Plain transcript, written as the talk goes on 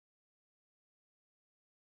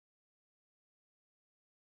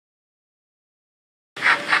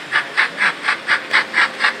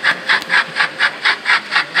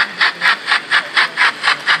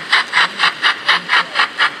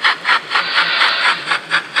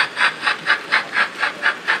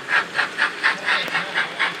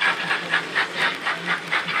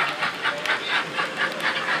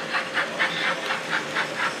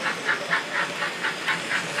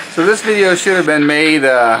So this video should have been made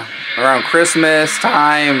around Christmas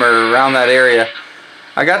time or around that area.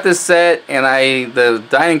 I got this set and the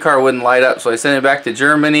dining car wouldn't light up, so I sent it back to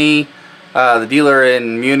Germany. The dealer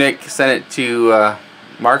in Munich sent it to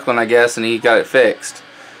Marklin, I guess, and he got it fixed.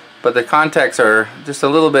 But the contacts are just a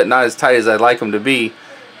little bit not as tight as I'd like them to be.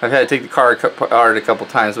 I've had to take the car apart a couple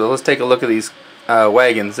times, but let's take a look at these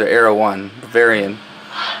wagons. They're Aero 1, Bavarian.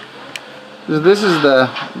 So this is the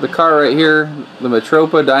car right here, the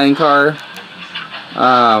Metropa dining car.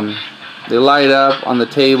 They light up on the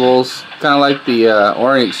tables, kind of like the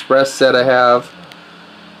Orient Express set I have,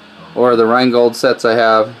 or the Rheingold sets I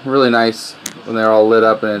have. Really nice when they're all lit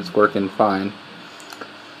up and it's working fine.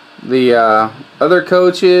 The other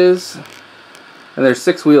coaches, and there's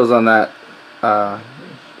 6 wheels on that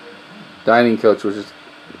dining coach, which is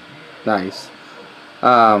nice.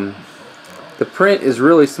 The print is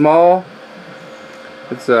really small.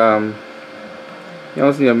 It's you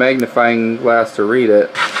almost need a magnifying glass to read it,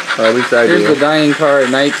 or at least I do. Here's the dining car at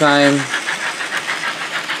nighttime.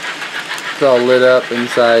 It's all lit up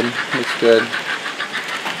inside. Looks good.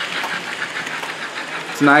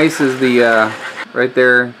 What's nice is the right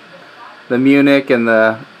there, the Munich and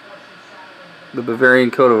the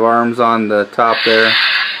Bavarian coat of arms on the top there.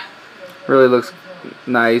 Really looks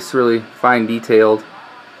nice, really fine detailed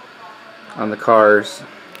on the cars.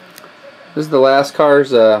 This is the last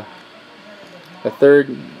car's a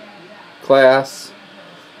 3rd class,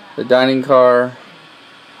 the dining car.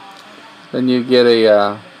 Then you get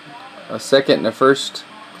a 2nd and a 1st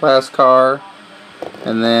class car,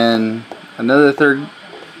 and then another 3rd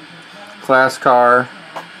class car,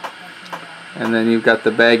 and then you've got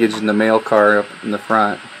the baggage and the mail car up in the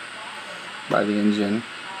front by the engine.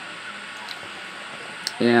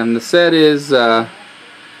 And the set is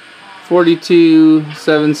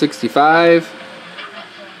 $42,765.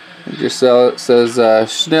 It just says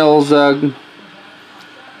Schellzugwagen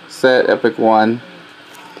Set Epic 1.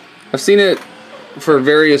 I've seen it for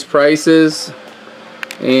various prices,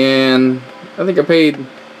 and I think I paid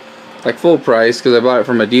like full price because I bought it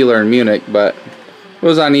from a dealer in Munich, but it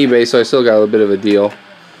was on eBay, so I still got a little bit of a deal.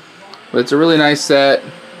 But it's a really nice set.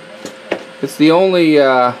 It's the only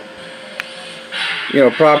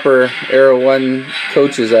proper Aero 1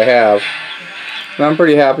 coaches I have. And I'm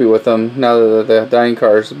pretty happy with them now that the dining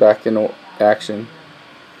car is back in action.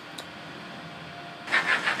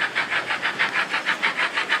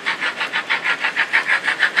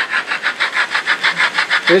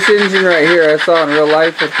 This engine right here I saw in real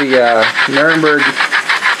life at the Nuremberg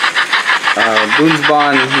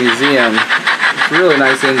Museum. It's a really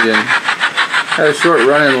nice engine. Had a short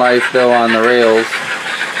running life though on the rails.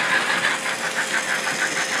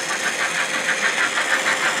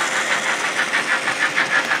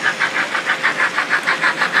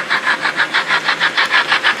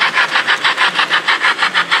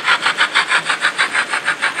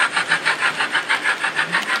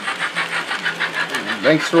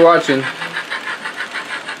 Thanks for watching.